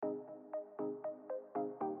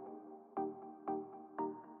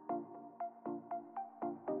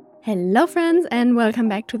Hello, friends, and welcome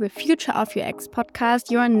back to the Future of UX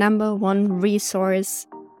podcast, your number one resource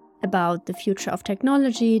about the future of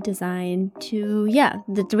technology, design,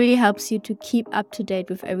 that really helps you to keep up to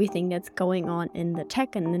date with everything that's going on in the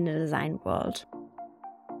tech and in the design world.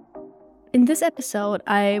 In this episode,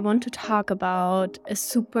 I want to talk about a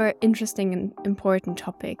super interesting and important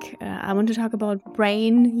topic. I want to talk about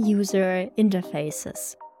brain user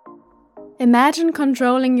interfaces. Imagine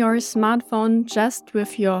controlling your smartphone just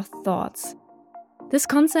with your thoughts. This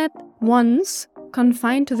concept once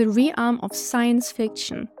confined to the realm of science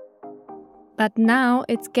fiction. But now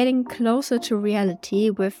it's getting closer to reality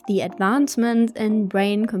with the advancements in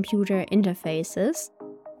brain-computer interfaces,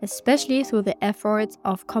 especially through the efforts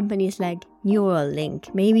of companies like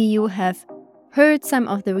Neuralink. Maybe you have heard some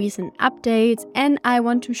of the recent updates, and I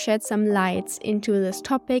want to shed some lights into this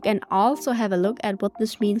topic and also have a look at what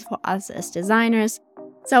this means for us as designers.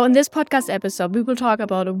 So in this podcast episode, we will talk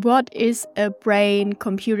about what is a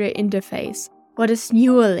brain-computer interface, what is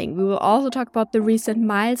Neuralink. We will also talk about the recent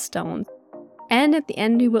milestones. And at the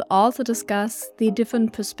end, we will also discuss the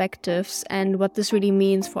different perspectives and what this really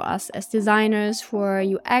means for us as designers, for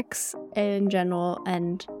UX in general,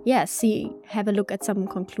 and have a look at some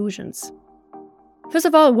conclusions. First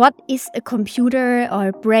of all, what is a computer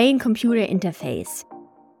or brain-computer interface?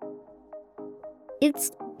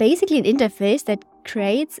 It's basically an interface that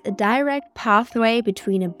creates a direct pathway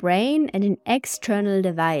between a brain and an external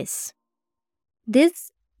device.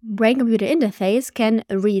 This brain-computer interface can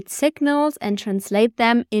read signals and translate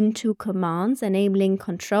them into commands, enabling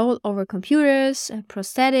control over computers,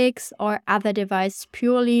 prosthetics, or other devices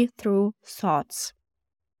purely through thoughts.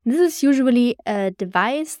 This is usually a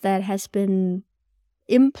device that has been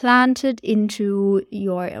implanted into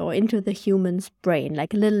the human's brain,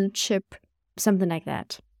 like a little chip, something like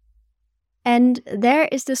that. And there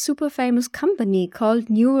is this super famous company called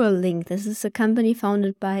Neuralink. This is a company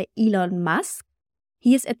founded by Elon Musk.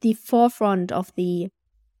 He is at the forefront of the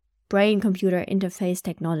brain-computer interface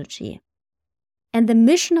technology. And the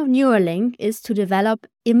mission of Neuralink is to develop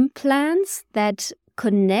implants that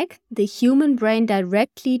connect the human brain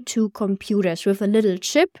directly to computers with a little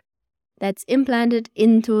chip that's implanted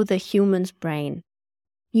into the human's brain.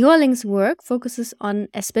 Neuralink's work focuses on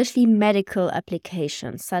especially medical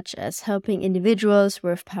applications, such as helping individuals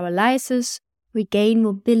with paralysis regain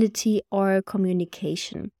mobility or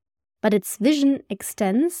communication. But its vision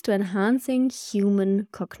extends to enhancing human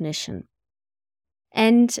cognition.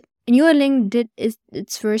 And Neuralink did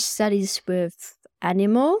its first studies with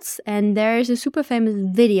animals, and there is a super famous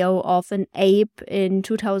video of an ape in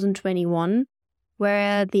 2021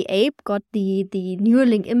 where the ape got the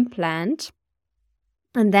Neuralink implant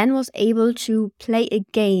and then was able to play a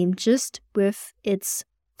game just with its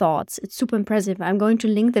thoughts. It's super impressive. I'm going to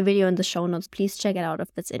link the video in the show notes. Please check it out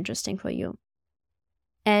if that's interesting for you.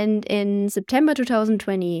 And in September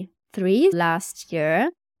 2023, last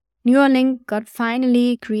year, Neuralink got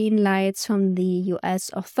finally green lights from the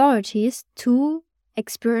US authorities to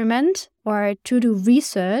experiment or to do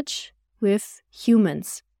research with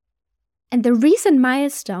humans. And the recent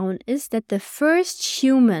milestone is that the first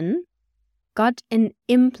human got an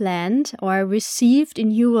implant or received a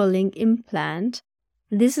Neuralink implant.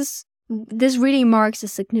 This really marks a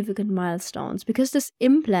significant milestone because this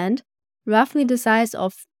implant, roughly the size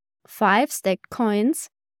of 5 stacked coins,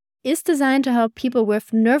 is designed to help people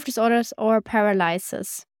with nerve disorders or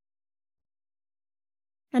paralysis.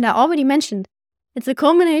 And I already mentioned, it's a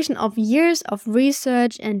combination of years of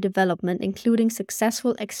research and development, including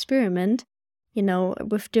successful experiment,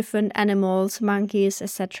 with different animals, monkeys,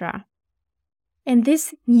 etc. And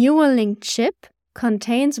this Neuralink chip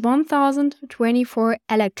contains 1024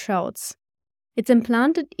 electrodes. It's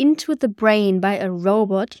implanted into the brain by a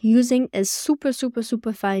robot using a super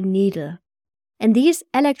fine needle. And these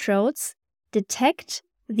electrodes detect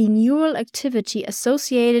the neural activity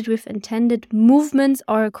associated with intended movements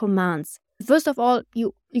or commands. First of all,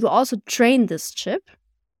 you also train this chip,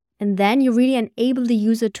 and then you really enable the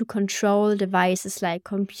user to control devices like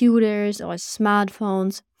computers or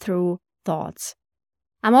smartphones through thoughts.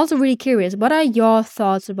 I'm also really curious, what are your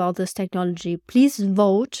thoughts about this technology? Please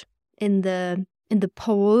vote in the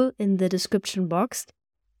poll in the description box.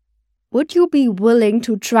 Would you be willing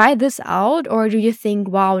to try this out, or do you think,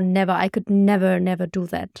 wow, never, I could never do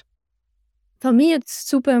that? For me, it's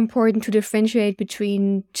super important to differentiate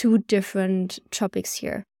between two different topics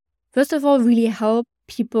here. First of all, really help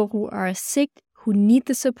people who are sick, who need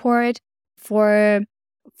the support. For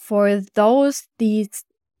those, these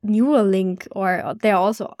Neuralink, or there are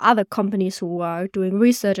also other companies who are doing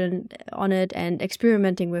research on it and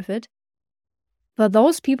experimenting with it. For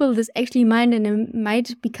those people, this actually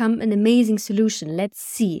might become an amazing solution. Let's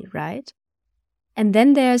see, right? And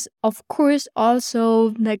then there's, of course,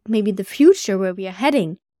 also like maybe the future where we are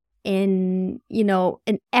heading in,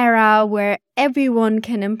 an era where everyone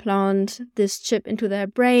can implant this chip into their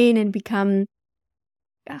brain and become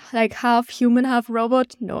like half human, half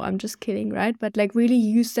robot. No, I'm just kidding, right? But like really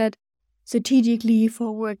use that strategically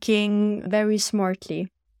for working very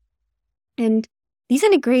smartly. And these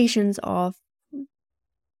integrations of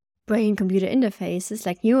brain-computer interfaces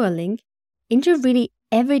like Neuralink into really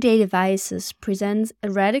everyday devices presents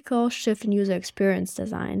a radical shift in user experience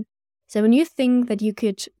design. So when you think that you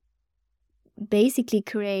could basically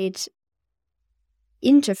create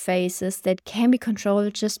interfaces that can be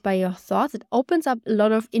controlled just by your thoughts, it opens up a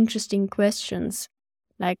lot of interesting questions.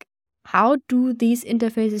 Like, how do these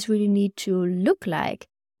interfaces really need to look like?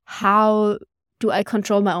 How do I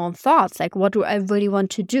control my own thoughts? Like, what do I really want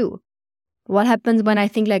to do? What happens when I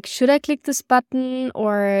think, like, should I click this button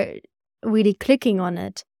or really clicking on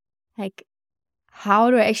it? Like, how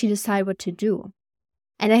do I actually decide what to do?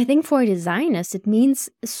 And I think for designers, it means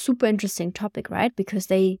a super interesting topic, right? Because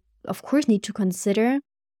they, of course, need to consider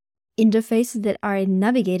interfaces that are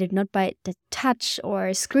navigated not by the touch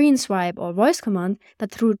or screen swipe or voice command,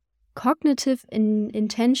 but through cognitive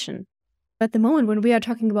intention. At the moment, when we are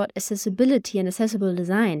talking about accessibility and accessible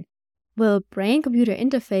design, will brain-computer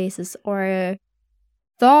interfaces or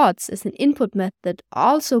thoughts as an input method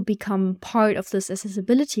also become part of this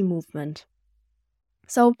accessibility movement?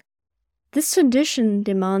 So this tradition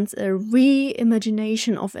demands a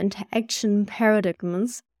reimagination of interaction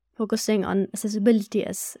paradigms, focusing on accessibility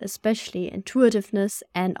as especially intuitiveness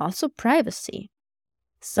and also privacy.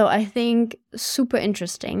 So I think super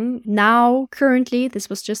interesting. Now, currently, this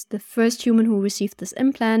was just the first human who received this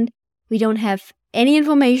implant. We don't have any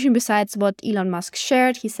information besides what Elon Musk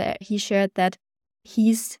shared. He shared that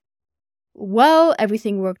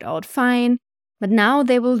everything worked out fine. But now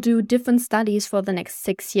they will do different studies for the next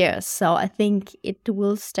 6 years. So I think it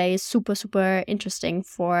will stay super, super interesting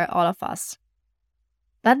for all of us.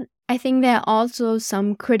 But I think there are also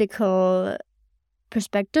some critical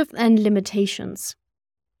perspectives and limitations.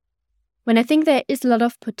 When I think there is a lot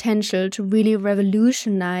of potential to really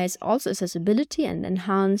revolutionize also accessibility and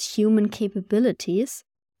enhance human capabilities,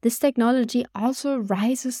 this technology also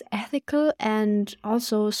raises ethical and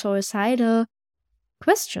also societal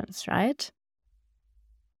questions, right?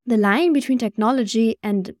 The line between technology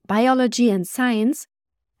and biology and science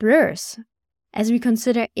blurs as we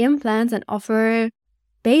consider implants and offer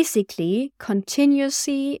basically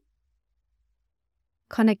continuously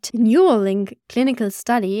connect. Neuralink clinical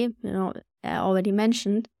study, I already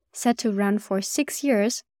mentioned, set to run for 6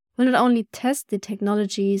 years, will not only test the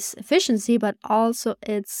technology's efficiency, but also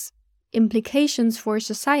its implications for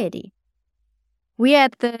society. We are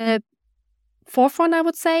at the forefront, I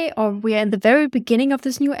would say, or we are in the very beginning of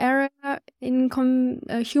this new era in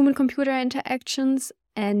human-computer interactions,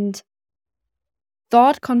 and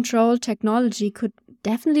thought-controlled technology could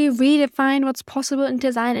definitely redefine what's possible in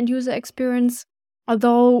design and user experience.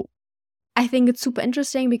 Although I think it's super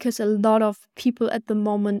interesting because a lot of people at the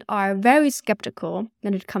moment are very skeptical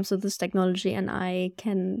when it comes to this technology, and I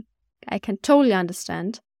can totally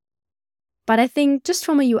understand. But I think just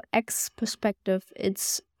from a UX perspective,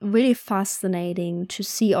 it's really fascinating to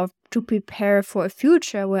see or to prepare for a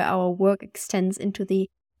future where our work extends into the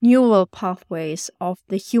neural pathways of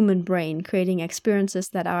the human brain, creating experiences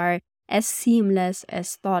that are as seamless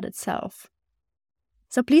as thought itself.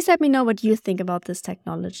 So please let me know what you think about this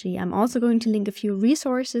technology. I'm also going to link a few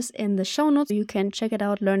resources in the show notes so you can check it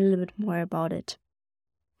out, learn a little bit more about it.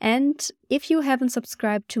 And if you haven't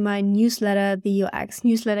subscribed to my newsletter, the UX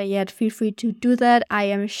newsletter yet, feel free to do that. I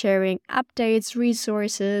am sharing updates,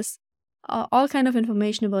 resources, all kind of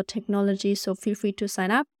information about technology, so feel free to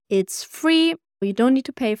sign up. It's free, you don't need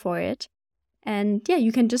to pay for it. And yeah,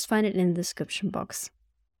 you can just find it in the description box.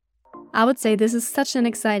 I would say this is such an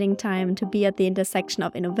exciting time to be at the intersection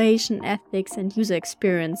of innovation, ethics, and user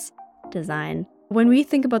experience design. When we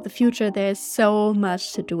think about the future, there's so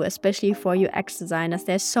much to do, especially for UX designers.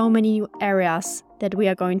 There's so many new areas that we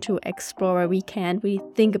are going to explore we can't really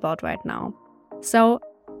think about right now. So,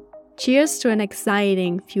 cheers to an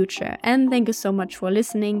exciting future, and thank you so much for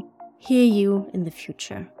listening. Hear you in the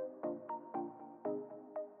future.